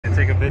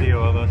take a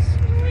video of us.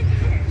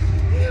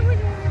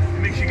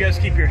 Make sure you guys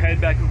keep your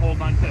head back and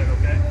hold on tight,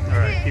 okay?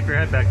 Alright, keep your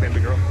head back, baby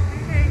girl.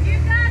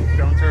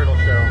 Don't turtle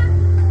shell.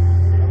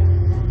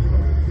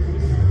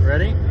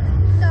 Ready?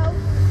 No.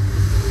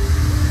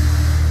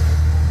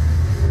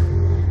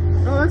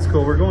 Oh, that's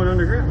cool. We're going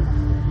underground.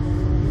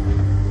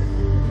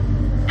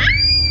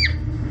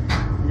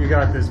 You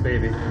got this,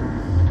 baby.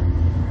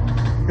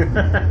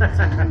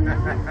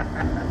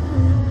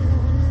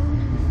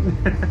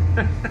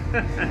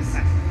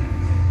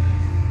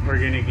 We're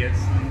gonna get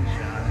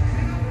Slingshot.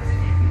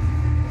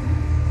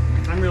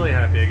 I'm really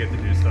happy I get to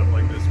do stuff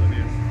like this with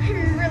you.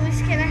 I'm really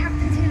scared I have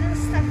to do this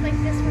stuff like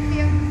this with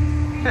you.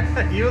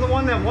 You're the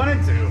one that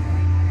wanted to.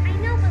 I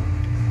know, but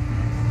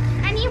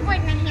I need to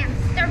wipe my hands.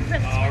 They're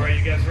really All right,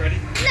 you guys ready?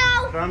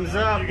 No! Thumbs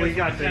up. We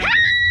got this.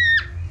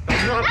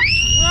 Thumbs up.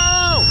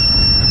 Whoa!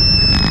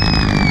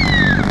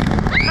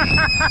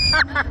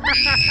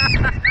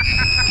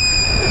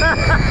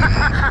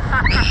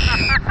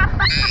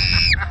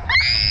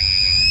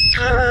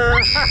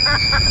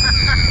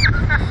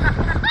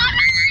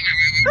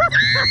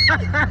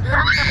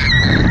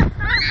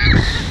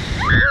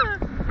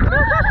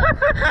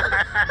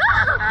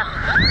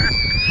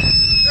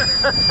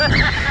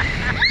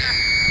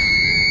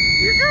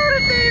 You got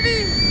it, baby!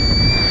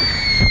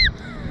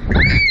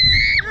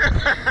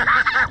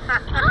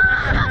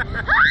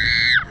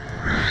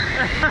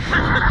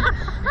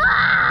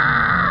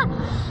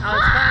 Oh,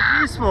 it's kind of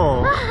peaceful.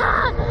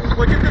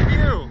 Look at the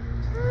view.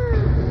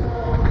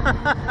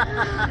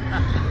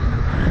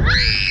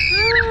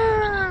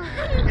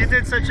 You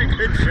did such a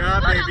good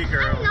job, baby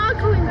girl. I'm not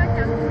going back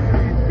down.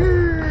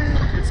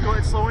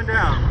 It's slowing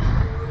down.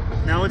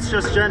 Now it's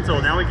just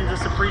gentle. Now we can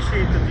just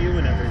appreciate the view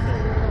and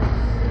everything.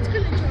 It's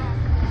gonna drop.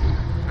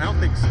 I don't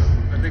think so.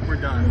 I think we're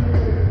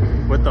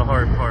done with the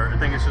hard part. I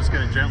think it's just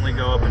gonna gently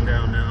go up and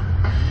down now.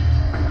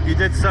 You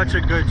did such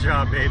a good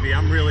job, baby.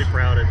 I'm really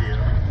proud of you.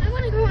 I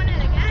want to go on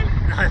it again.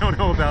 I don't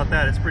know about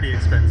that. It's pretty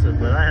expensive,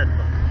 but I had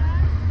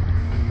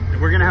fun.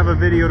 We're gonna have a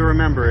video to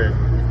remember it.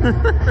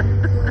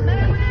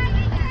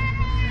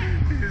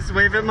 Just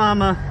wave at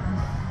mama.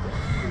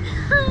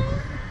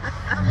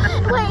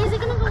 Wait, is it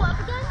gonna go up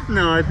again?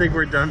 No, I think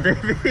we're done,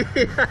 baby.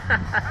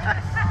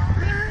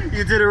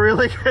 You did a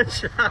really good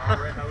job.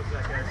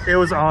 It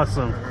was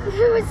awesome.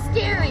 It was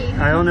scary.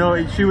 I don't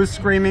know. She was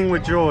screaming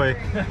with joy.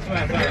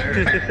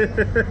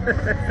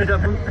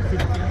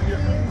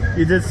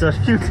 You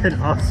did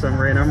awesome,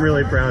 Rain. I'm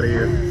really proud of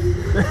you.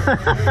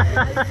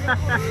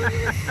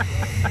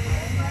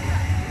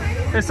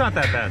 It's not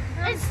that bad.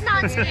 It's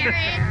not scary,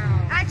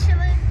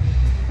 actually.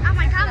 Oh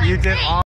my god. You did awesome.